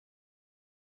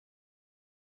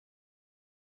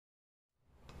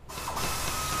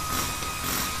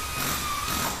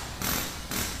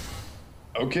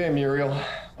Okay, Muriel,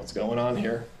 what's going on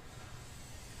here?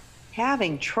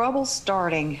 Having trouble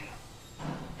starting.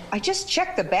 I just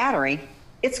checked the battery.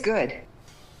 It's good.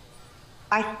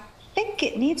 I think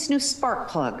it needs new spark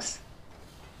plugs.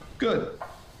 Good.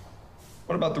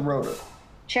 What about the rotor?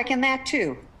 Checking that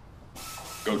too.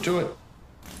 Go to it.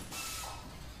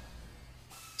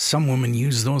 Some women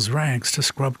use those rags to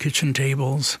scrub kitchen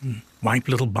tables and wipe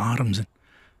little bottoms and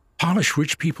polish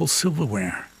rich people's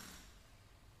silverware.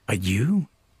 But you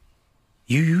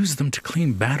use them to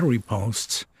clean battery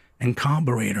posts and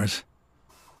carburetors.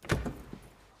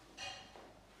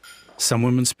 Some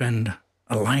women spend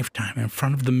a lifetime in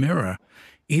front of the mirror,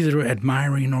 either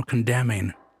admiring or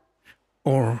condemning,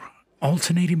 or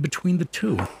alternating between the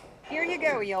two. Here you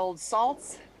go, you old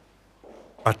salts.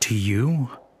 But to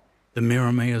you, the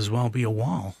mirror may as well be a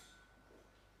wall.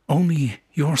 Only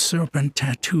your serpent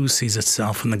tattoo sees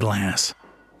itself in the glass.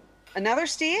 Another,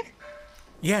 Steve?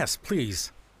 Yes,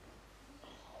 please.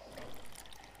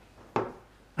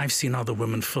 I've seen other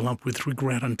women fill up with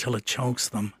regret until it chokes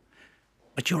them.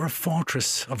 But you're a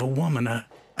fortress of a woman, a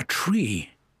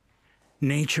tree.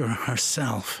 Nature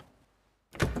herself.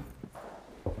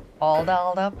 All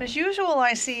dolled up as usual,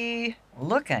 I see.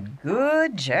 Looking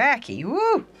good, Jackie.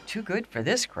 Woo! Too good for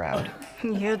this crowd.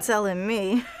 You're telling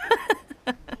me.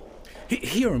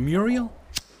 Here, Muriel.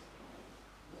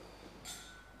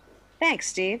 Thanks,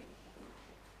 Steve.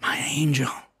 My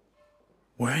angel.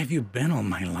 Where have you been all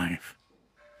my life?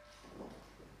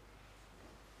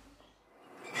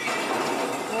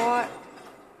 What?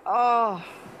 Oh.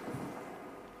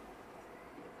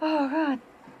 Oh, God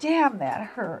damn, that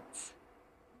hurts.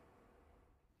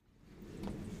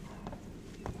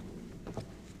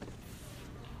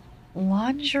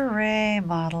 Lingerie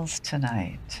models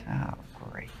tonight. Oh,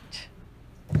 great.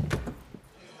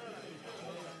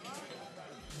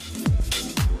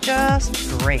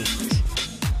 Just great.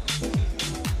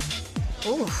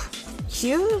 Ooh,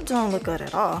 you don't look good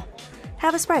at all.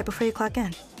 Have a Sprite before you clock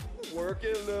in. Work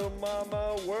it, little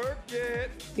mama, work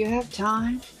it. You have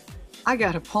time? I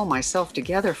gotta pull myself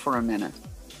together for a minute.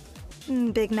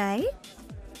 Big night?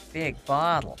 Big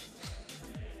bottle.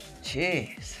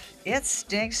 Jeez, it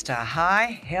stinks to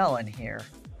high hell in here.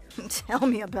 Tell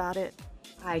me about it.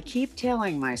 I keep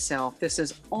telling myself this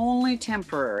is only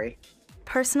temporary.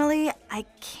 Personally, I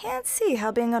can't see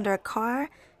how being under a car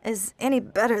is any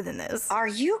better than this. Are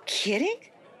you kidding?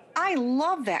 I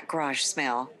love that garage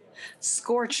smell.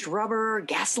 Scorched rubber,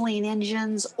 gasoline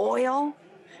engines, oil.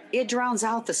 It drowns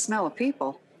out the smell of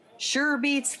people. Sure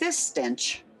beats this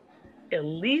stench. At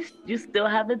least you still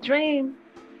have a dream.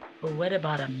 But what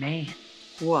about a man?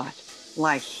 What?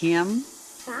 Like him?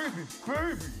 Baby,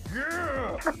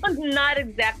 yeah. Not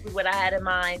exactly what I had in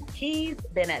mind. He's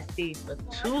been at sea for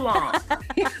too long.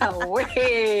 Yeah,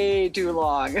 way too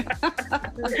long.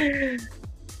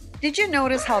 Did you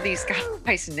notice how these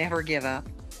guys never give up?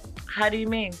 How do you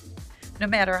mean? No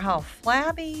matter how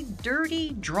flabby,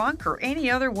 dirty, drunk, or any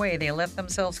other way they let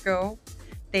themselves go,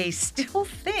 they still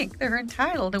think they're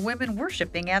entitled to women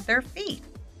worshiping at their feet.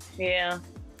 Yeah.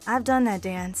 I've done that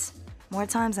dance more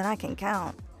times than I can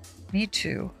count. Me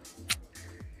too.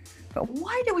 But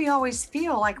why do we always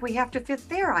feel like we have to fit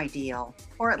their ideal?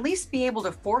 Or at least be able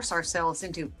to force ourselves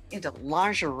into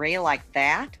lingerie like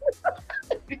that?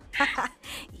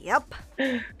 Yep.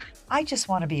 I just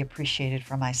want to be appreciated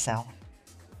for myself.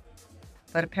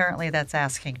 But apparently that's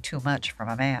asking too much from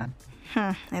a man.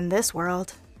 In this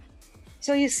world.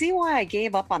 So you see why I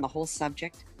gave up on the whole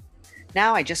subject?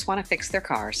 Now I just want to fix their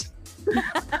cars.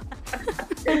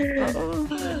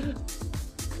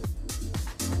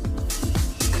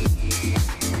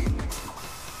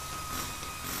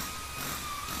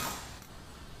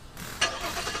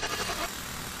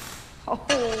 Oh,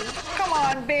 come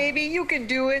on, baby. You can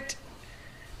do it.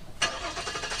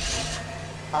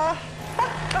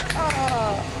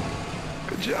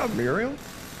 Good job, Muriel.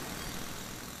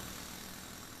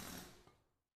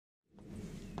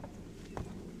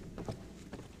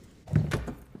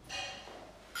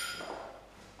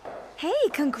 Hey,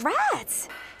 congrats!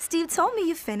 Steve told me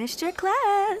you finished your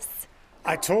class.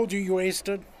 I told you you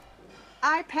aced.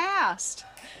 I passed.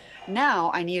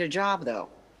 Now I need a job, though.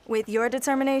 With your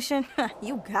determination,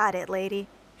 you got it, lady.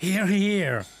 Here,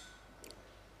 here.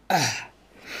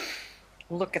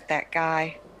 Look at that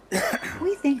guy.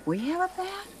 We think we have it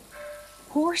bad?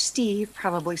 Poor Steve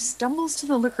probably stumbles to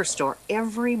the liquor store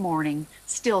every morning,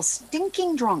 still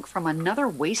stinking drunk from another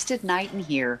wasted night in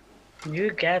here.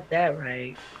 You got that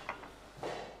right.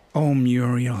 Oh,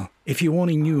 Muriel, if you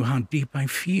only knew how deep I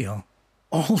feel.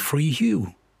 All for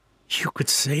you. You could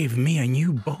save me and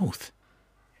you both.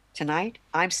 Tonight,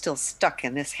 I'm still stuck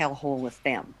in this hellhole with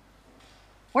them.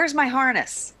 Where's my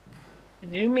harness?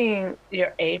 You mean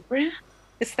your apron?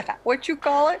 Is that what you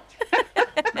call it?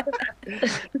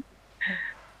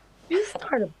 You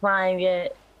started flying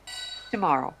yet?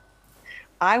 Tomorrow.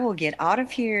 I will get out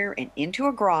of here and into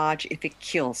a garage if it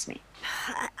kills me.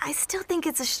 I still think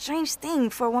it's a strange thing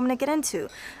for a woman to get into.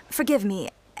 Forgive me,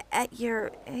 at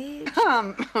your age.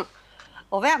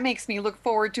 Well, that makes me look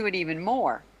forward to it even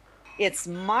more. It's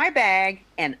my bag,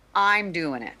 and I'm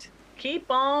doing it. Keep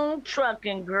on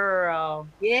trucking, girl.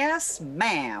 Yes,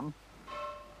 ma'am.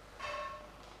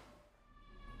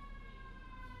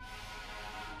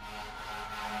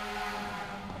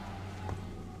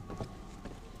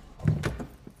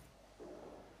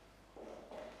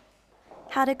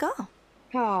 How'd it go?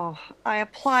 Oh, I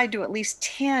applied to at least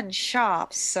 10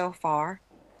 shops so far,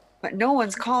 but no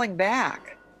one's calling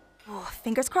back. Oh,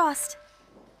 fingers crossed.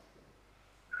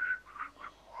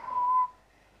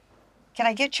 Can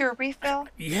I get you a refill?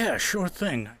 Yeah, sure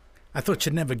thing. I thought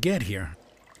you'd never get here.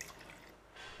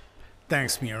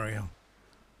 Thanks, Muriel.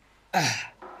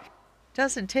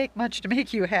 Doesn't take much to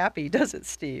make you happy, does it,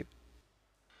 Steve?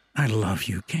 I love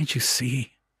you, can't you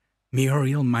see?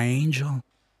 Muriel, my angel.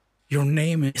 Your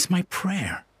name is my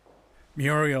prayer.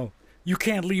 Muriel, you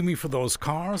can't leave me for those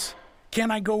cars. Can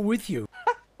I go with you?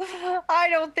 I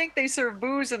don't think they serve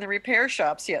booze in the repair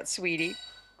shops yet, sweetie.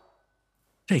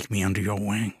 Take me under your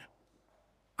wing.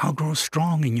 I'll grow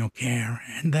strong in your care,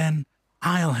 and then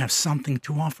I'll have something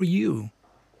to offer you.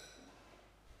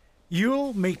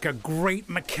 You'll make a great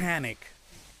mechanic.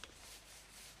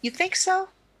 You think so?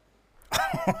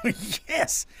 Oh,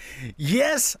 yes.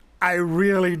 Yes, I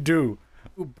really do.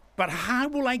 But how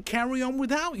will I carry on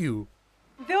without you?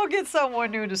 They'll get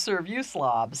someone new to serve you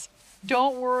slobs.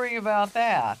 Don't worry about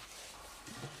that.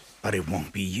 But it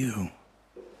won't be you.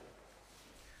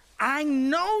 I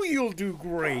know you'll do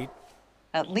great.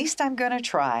 At least I'm gonna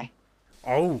try.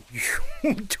 Oh,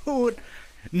 you do it.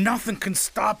 Nothing can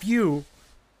stop you.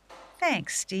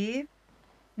 Thanks, Steve.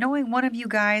 Knowing one of you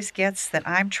guys gets that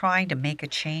I'm trying to make a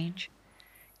change,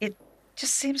 it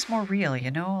just seems more real,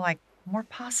 like more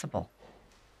possible.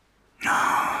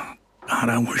 Oh, God,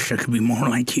 I wish I could be more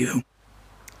like you.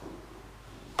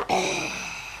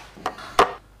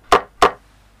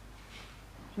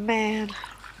 Man,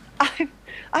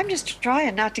 I'm just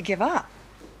trying not to give up.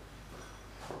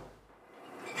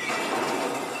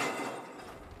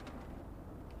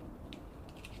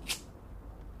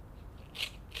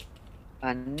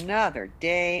 Another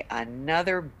day,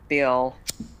 another bill.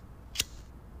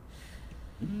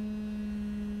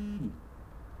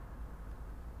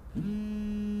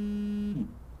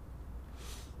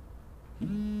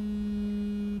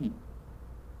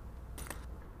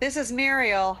 This is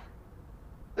Muriel.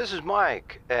 This is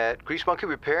Mike at Grease Monkey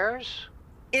Repairs.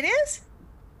 It is?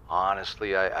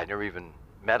 Honestly, I never even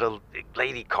met a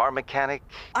lady car mechanic.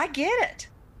 I get it.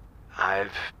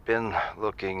 I've been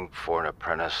looking for an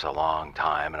apprentice a long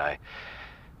time, and I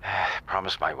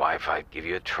promised my wife I'd give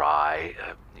you a try.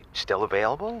 Still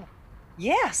available?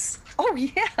 Yes. Oh,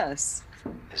 yes.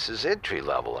 This is entry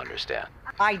level, understand?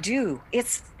 I do.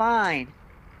 It's fine.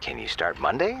 Can you start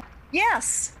Monday?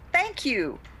 Yes. Thank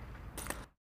you.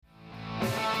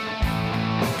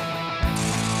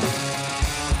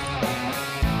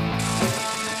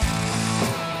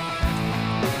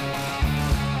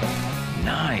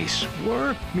 Nice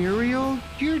work, Muriel.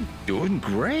 You're doing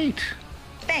great.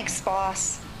 Thanks,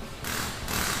 boss.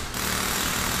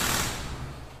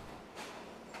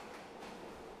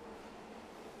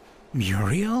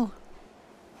 Muriel?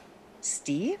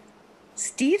 Steve?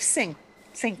 Steve St.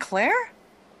 Clair?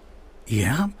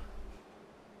 Yeah?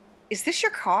 Is this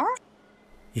your car?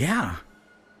 Yeah.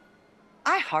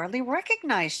 I hardly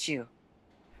recognized you.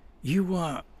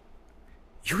 You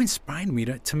inspired me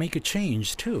to make a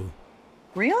change, too.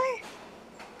 Really?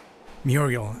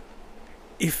 Muriel,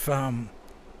 if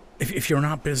you're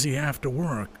not busy after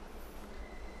work,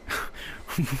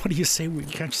 what do you say we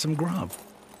catch some grub?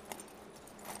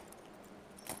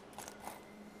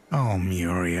 Oh,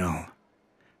 Muriel,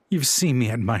 you've seen me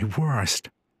at my worst.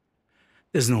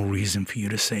 There's no reason for you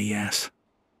to say yes.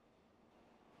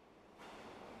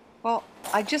 Well,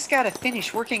 I just got to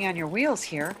finish working on your wheels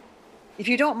here. If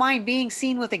you don't mind being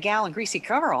seen with a gal in greasy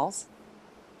coveralls.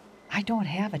 I don't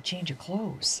have a change of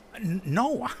clothes.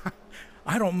 No,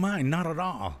 I don't mind, not at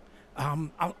all.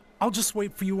 I'll just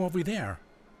wait for you over there.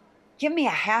 Give me a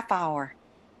half hour.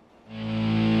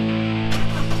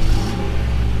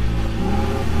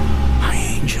 My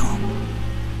angel.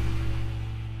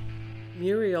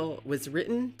 Muriel was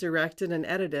written, directed, and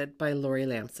edited by Lori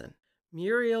Lamson.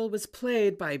 Muriel was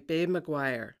played by Babe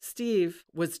McGuire. Steve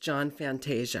was John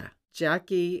Fantasia.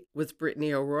 Jackie was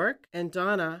Brittany O'Rourke, and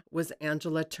Donna was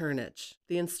Angela Turnage.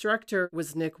 The instructor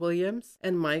was Nick Williams,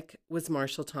 and Mike was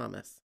Marshall Thomas.